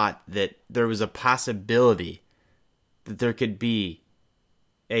you thought that there was a possibility that there could be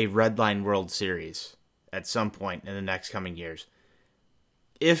a Redline World Series at some point in the next coming years.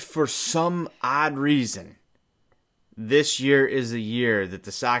 If for some odd reason this year is the year that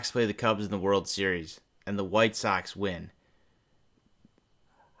the Sox play the Cubs in the World Series and the White Sox win,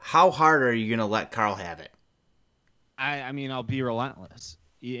 how hard are you going to let Carl have it? I mean, I'll be relentless,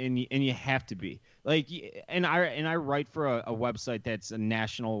 and you have to be. And I write for a website that's a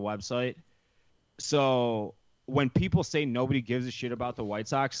national website. So when people say nobody gives a shit about the White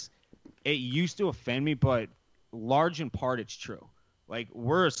Sox, it used to offend me, but large in part it's true. Like,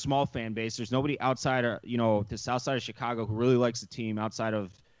 we're a small fan base. There's nobody outside of, the south side of Chicago who really likes the team outside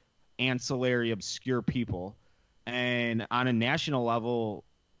of ancillary, obscure people. And on a national level,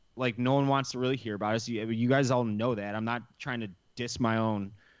 like, no one wants to really hear about us. You guys all know that. I'm not trying to diss my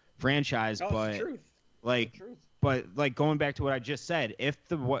own franchise, but going back to what I just said, if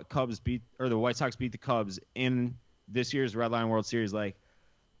the White Sox beat the Cubs in this year's Redline World Series, like,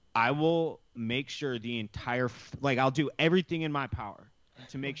 I will make sure I'll do everything in my power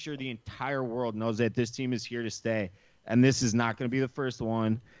to make sure the entire world knows that this team is here to stay, and this is not going to be the first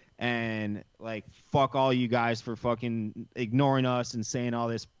one. And, like, fuck all you guys for fucking ignoring us and saying all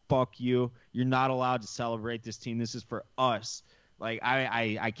this. Fuck you. You're not allowed to celebrate this team. This is for us. Like,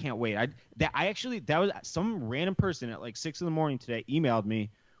 I can't wait. That was some random person at like 6 a.m. today emailed me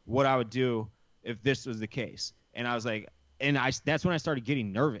what I would do if this was the case. And I was like, that's when I started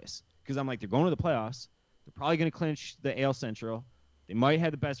getting nervous, because I'm like, they're going to the playoffs. They're probably going to clinch the AL Central. They might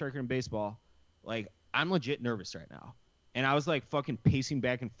have the best record in baseball. Like, I'm legit nervous right now. And I was like fucking pacing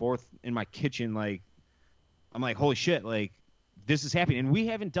back and forth in my kitchen. Like, I'm like, holy shit, like, this is happening. And we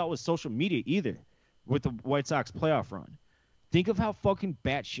haven't dealt with social media either with the White Sox playoff run. Think of how fucking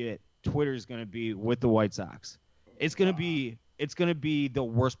batshit Twitter is going to be with the White Sox. It's going to be the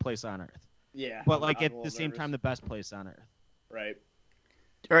worst place on earth. Yeah. But, like, at the same time, the best place on earth. Right.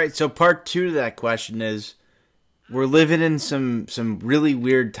 All right, so part 2 to that question is, we're living in some really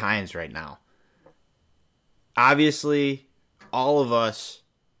weird times right now. Obviously, all of us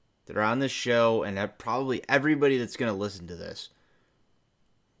that are on this show, and probably everybody that's going to listen to this,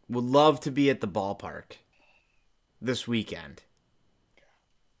 would love to be at the ballpark this weekend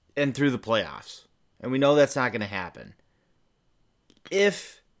and through the playoffs. And we know that's not going to happen.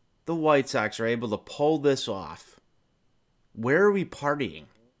 If the White Sox are able to pull this off, where are we partying?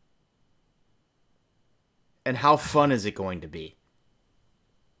 And how fun is it going to be?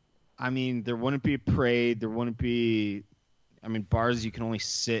 I mean, there wouldn't be a parade. There wouldn't be, bars you can only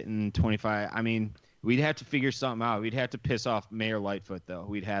sit in 25. I mean, we'd have to figure something out. We'd have to piss off Mayor Lightfoot, though.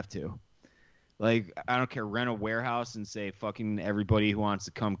 We'd have to. Like, I don't care, rent a warehouse and say fucking everybody who wants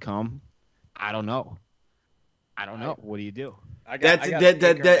to come. I don't know. What do you do?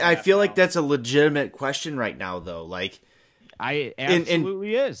 I feel like that's a legitimate question right now, though. Like, it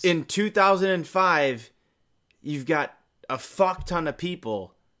absolutely is. In 2005, you've got a fuck ton of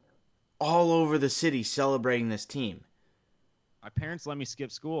people all over the city celebrating this team. My parents let me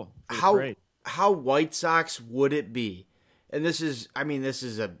skip school. How White Sox would it be? And this is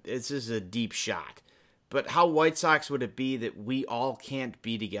a deep shot. But how White Sox would it be that we all can't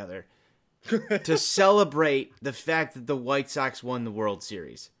be together to celebrate the fact that the White Sox won the World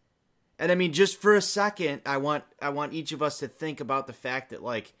Series? And I mean, just for a second, I want each of us to think about the fact that,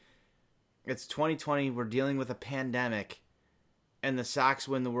 like, it's 2020, we're dealing with a pandemic, and the Sox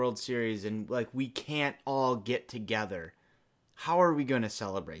win the World Series, and, like, we can't all get together. How are we going to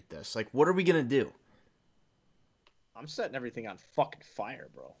celebrate this? Like, what are we going to do? I'm setting everything on fucking fire,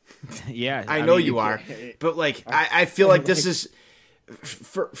 bro. Yeah. I know you are. But, like, I feel like this is,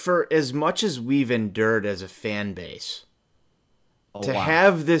 for as much as we've endured as a fan base, to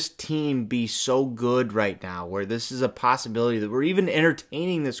have this team be so good right now, where this is a possibility that we're even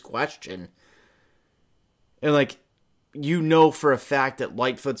entertaining this question. And, like, you know for a fact that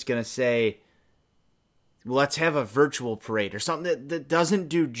Lightfoot's going to say, let's have a virtual parade or something that doesn't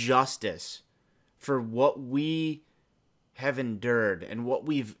do justice for what we have endured and what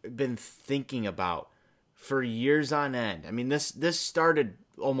we've been thinking about for years on end. I mean, this started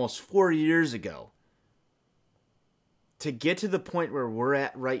almost 4 years ago. To get to the point where we're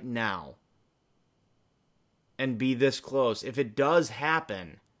at right now and be this close, if it does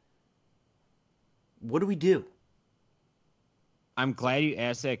happen, what do we do? I'm glad you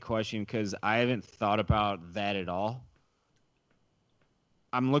asked that question because I haven't thought about that at all.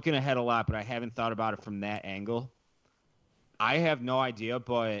 I'm looking ahead a lot, but I haven't thought about it from that angle. I have no idea,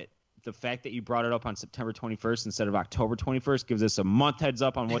 but the fact that you brought it up on September 21st instead of October 21st gives us a month heads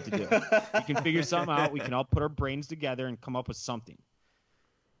up on what to do. We can figure something out. We can all put our brains together and come up with something.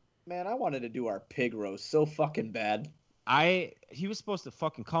 Man, I wanted to do our pig roast so fucking bad. He was supposed to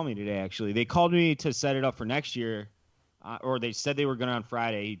fucking call me today, actually. They called me to set it up for next year, or they said they were going to on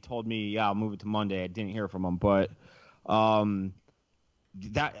Friday. He told me, yeah, I'll move it to Monday. I didn't hear from him, but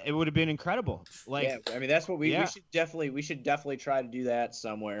that it would have been incredible. Like, yeah, I mean, that's what we should definitely try to do that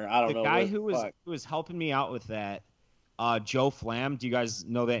somewhere. I don't know. The guy who was helping me out with that, Joe Flam. Do you guys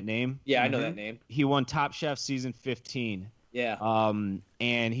know that name? Yeah, I know that name. He won Top Chef season 15. Yeah.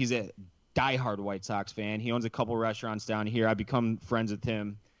 And he's a diehard White Sox fan. He owns a couple restaurants down here. I've become friends with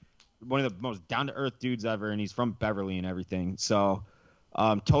him. One of the most down-to-earth dudes ever, and he's from Beverly and everything. So,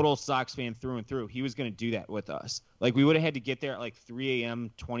 total Sox fan through and through. He was going to do that with us. Like, we would have had to get there at like 3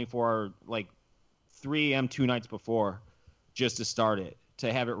 a.m., 3 a.m. 2 nights before just to start it,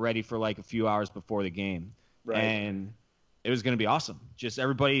 to have it ready for like a few hours before the game. Right. And it was going to be awesome. Just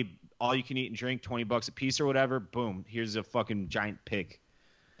everybody, all you can eat and drink, $20 a piece or whatever. Boom. Here's a fucking giant pig.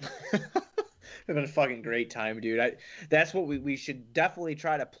 It's been a fucking great time, dude. That's what we should definitely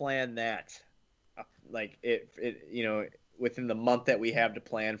try to plan that. Like within the month that we have to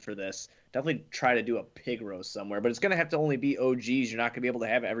plan for this, definitely try to do a pig roast somewhere. But it's gonna have to only be OGs. You're not gonna be able to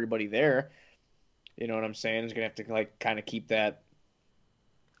have everybody there. You know what I'm saying? It's gonna have to like kind of keep that.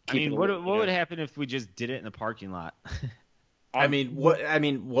 What would happen if we just did it in the parking lot?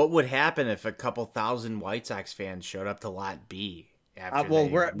 What would happen if a couple thousand White Sox fans showed up to Lot B after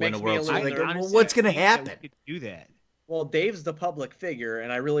they win a World Series? What's gonna happen? We could do that. Well, Dave's the public figure,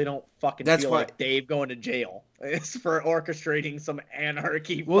 and I really don't fucking feel like Dave going to jail is for orchestrating some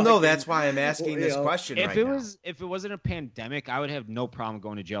anarchy. Well, no, that's why I'm asking this question If it wasn't a pandemic, I would have no problem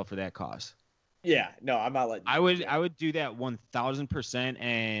going to jail for that cause. Yeah, no, I'm not letting. I would do that 1,000%,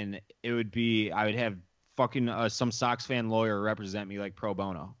 and it would be I would have fucking some Sox fan lawyer represent me like pro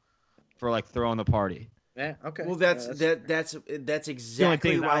bono for like throwing the party. Yeah, okay. Well, that's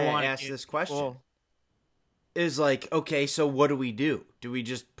exactly why I asked this question. Well, is like, okay, so what do we do? Do we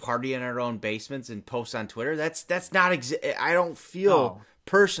just party in our own basements and post on Twitter? That's not I don't feel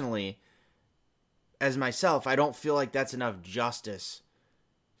personally, as myself, I don't feel like that's enough justice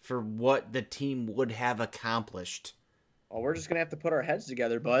for what the team would have accomplished. Well, we're just gonna have to put our heads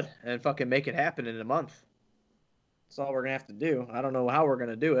together, bud, and fucking make it happen in a month. That's all we're gonna have to do. I don't know how we're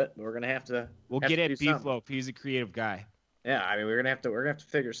gonna do it, but we're gonna have to. We'll get at Beefloaf. He's a creative guy. Yeah, I mean, we're gonna have to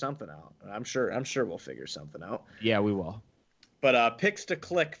figure something out. I'm sure we'll figure something out. Yeah, we will. But picks to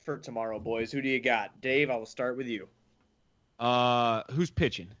click for tomorrow, boys. Who do you got? Dave, I will start with you. Who's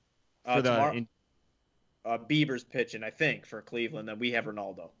pitching? Tomorrow, Bieber's pitching, I think, for Cleveland. Then we have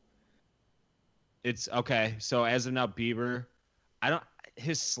Ronaldo. It's okay. So as of now, Bieber,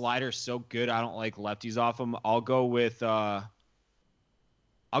 his slider's so good. I don't like lefties off him. I'll go with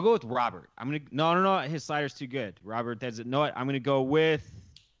Robert. No. His slider's too good. Robert, that's it. No, I'm gonna go with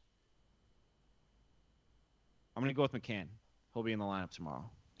McCann. He'll be in the lineup tomorrow.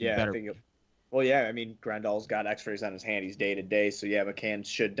 Yeah, I mean, Grandal's got X-rays on his hand. He's day to day, so yeah, McCann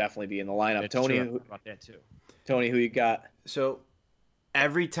should definitely be in the lineup. That's Tony, true. About that too. Tony, who you got? So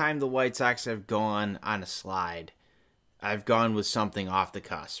every time the White Sox have gone on a slide, I've gone with something off the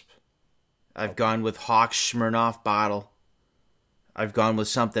cusp. I've gone with Hawks Smirnoff bottle. I've gone with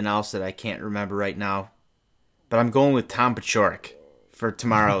something else that I can't remember right now. But I'm going with Tom Paciorek for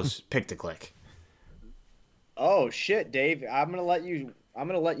tomorrow's pick to click. Oh shit, Dave! I'm gonna let you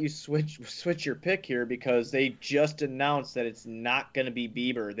switch your pick here because they just announced that it's not gonna be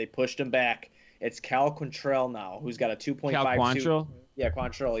Bieber. They pushed him back. It's Cal Quantrill now, who's got a 2.52. Cal Quantrill? Yeah,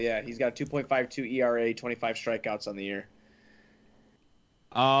 Quantrill. Yeah, he's got a 2.52 ERA, 25 strikeouts on the year.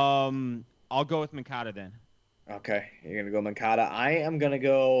 I'll go with Mancada then. Okay, you're gonna go Mancada. I am gonna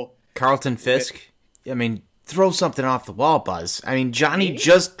go Carlton Fisk. I mean, throw something off the wall, Buzz. I mean, Johnny Me?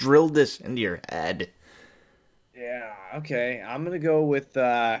 just drilled this into your head. Yeah, okay. I'm gonna go with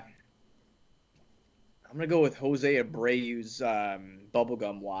Jose Abreu's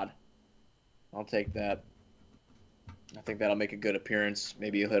bubblegum wad. I'll take that. I think that'll make a good appearance.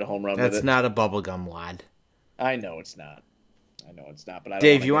 Maybe you'll hit a home run with That's it. not a bubblegum wad. I know it's not. But I don't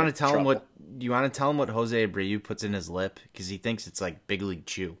Dave, wanna you get want in to tell him trouble. what Jose Abreu puts in his lip because he thinks it's like big league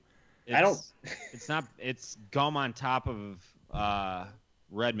chew. I don't- It's not. It's gum on top of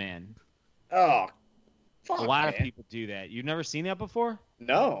Red Man. Oh, fuck, A lot of man. people do that. You've never seen that before?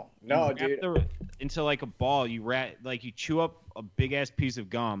 No, You wrap dude. into like a ball. You chew up a big ass piece of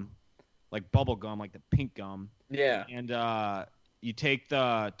gum, like bubble gum, like the pink gum, Yeah. and you take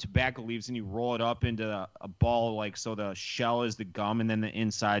the tobacco leaves and you roll it up into a ball, like so the shell is the gum and then the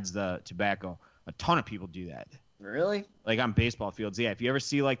inside's the tobacco. A ton of people do that, Really? like on baseball fields. Yeah, if you ever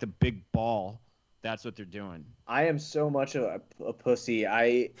see like the big ball, that's what they're doing. I am so much of a pussy.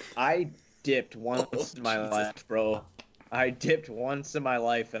 I dipped once in my life, bro. I dipped once in my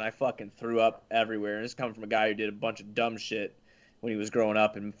life and I fucking threw up everywhere. And this coming from a guy who did a bunch of dumb shit when he was growing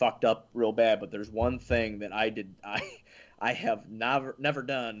up and fucked up real bad. But there's one thing that I have never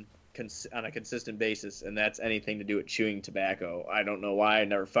done on a consistent basis, and that's anything to do with chewing tobacco. I don't know why.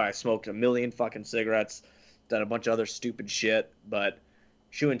 I smoked a million fucking cigarettes, done a bunch of other stupid shit, but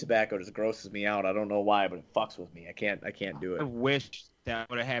chewing tobacco just grosses me out. I don't know why, but it fucks with me. I can't do I it. wish that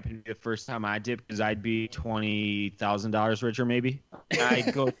would have happened to me the first time I dipped, because I'd be $20,000 richer maybe.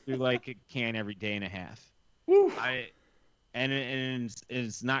 I'd go through like a can every day and a half. Woo.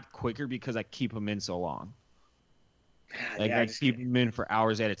 It's not quicker because I keep them in so long. God, Like yeah, I keep them in for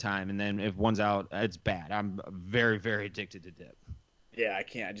hours at a time, and then if one's out, it's bad. I'm very, very addicted to dip. yeah, I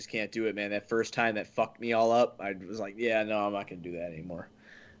can't. I just can't do it, man. That first time that fucked me all up, I was like, yeah, no, I'm not gonna do that anymore.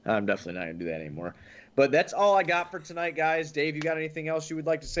 I'm definitely not gonna do that anymore. But that's all I got for tonight, guys. Dave, you got anything else you would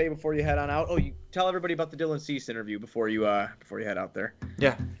like to say before you head on out? Oh, you tell everybody about the Dylan Cease interview before you head out there.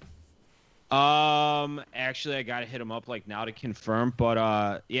 Yeah. Actually, I gotta hit him up like now to confirm.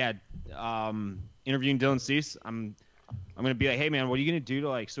 But interviewing Dylan Cease, I'm gonna be like, hey man, what are you gonna do to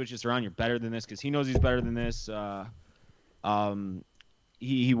like switch this around? You're better than this, because he knows he's better than this.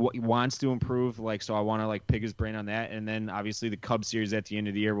 He wants to improve, like, so I want to like pick his brain on that. And then obviously the Cubs series at the end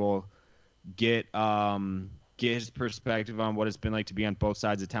of the year will get his perspective on what it's been like to be on both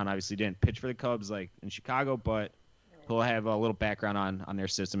sides of town. Obviously didn't pitch for the Cubs like in Chicago, but he'll have a little background on their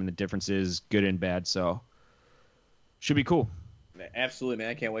system and the differences, good and bad. So should be cool. Absolutely, man.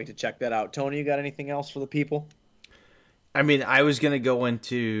 I can't wait to check that out. Tony, you got anything else for the people? I mean, I was going to go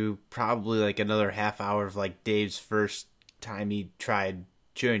into probably like another half hour of like Dave's first time he tried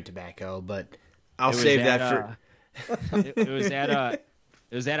chewing tobacco, but I'll save that for. It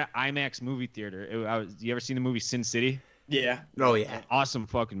was at an IMAX movie theater. You ever seen the movie Sin City? Yeah. Oh, yeah. Awesome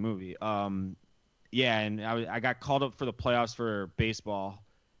fucking movie. Yeah, and I got called up for the playoffs for baseball,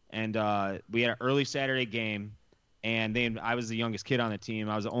 and we had an early Saturday game, and then I was the youngest kid on the team.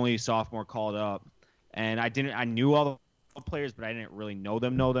 I was the only sophomore called up, and I knew all the players, but I didn't really know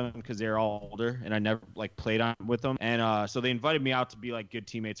them because they were all older, and I never like played with them. And so they invited me out to be like good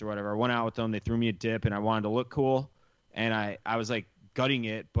teammates or whatever. I went out with them. They threw me a dip, and I wanted to look cool, and I was like gutting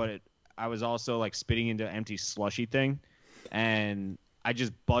it, but I was also like spitting into an empty slushy thing, and I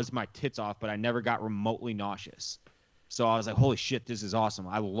just buzzed my tits off, but I never got remotely nauseous. So I was like, holy shit, this is awesome.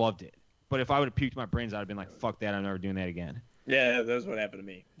 I loved it. But if I would have puked my brains out, I'd have been like, fuck that, I'm never doing that again. Yeah, that's what happened to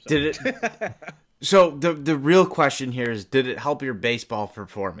me. So. Did it? So the real question here is, did it help your baseball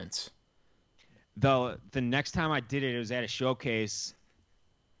performance? The next time I did it, it was at a showcase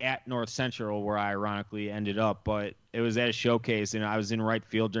at North Central, where I ironically ended up. But it was at a showcase, and I was in right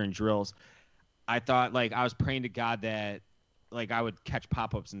field during drills. I thought, like, I was praying to God that, like, I would catch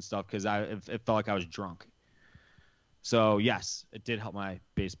pop-ups and stuff, because it felt like I was drunk. So, yes, it did help my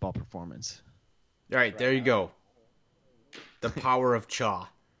baseball performance. All right, there you go. The power of chaw.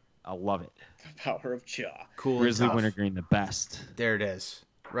 I love it. The power of chaw. Cool and Grizzly tough. Wintergreen, the best. There it is.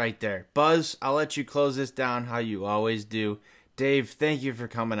 Right there. Buzz, I'll let you close this down how you always do. Dave, thank you for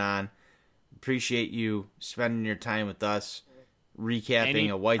coming on. Appreciate you spending your time with us, recapping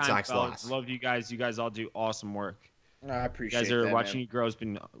a White Anytime, Sox fellas. loss. Love you guys. You guys all do awesome work. I You appreciate guys are that, watching man. you grow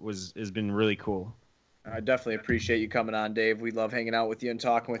has been really cool. I definitely appreciate you coming on, Dave. We love hanging out with you and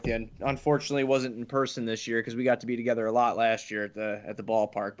talking with you. And unfortunately, it wasn't in person this year because we got to be together a lot last year at the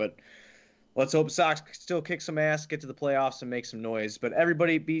ballpark. But let's hope Sox still kick some ass, get to the playoffs, and make some noise. But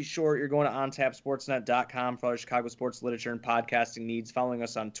everybody, be sure you're going to ontapsportsnet.com for other Chicago sports literature and podcasting needs. Following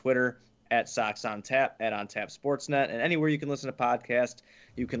us on Twitter at Sox on Tap, at On Tap Sportsnet, and anywhere you can listen to podcasts,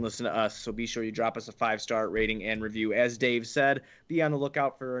 you can listen to us. So be sure you drop us a 5-star rating and review. As Dave said, be on the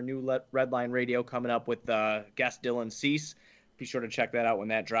lookout for a new Redline Radio coming up with guest Dylan Cease. Be sure to check that out when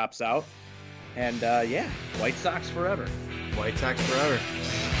that drops out. And yeah, White Sox forever. White Sox forever.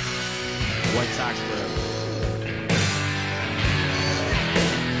 White Sox forever.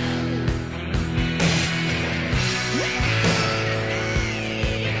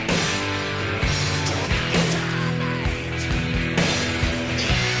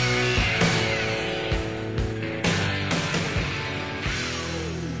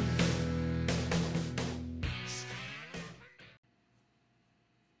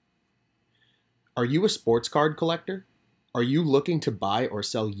 Are you a sports card collector? Are you looking to buy or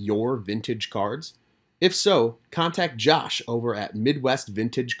sell your vintage cards? If so, contact Josh over at Midwest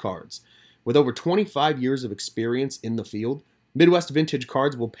Vintage Cards. With over 25 years of experience in the field, Midwest Vintage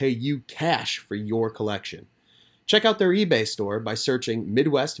Cards will pay you cash for your collection. Check out their eBay store by searching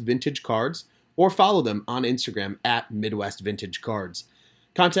Midwest Vintage Cards or follow them on Instagram at Midwest Vintage Cards.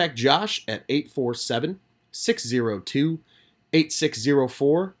 Contact Josh at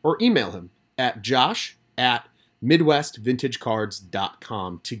 847-602-8604 or email him at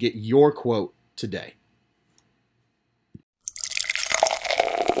josh@midwestvintagecards.com to get your quote today.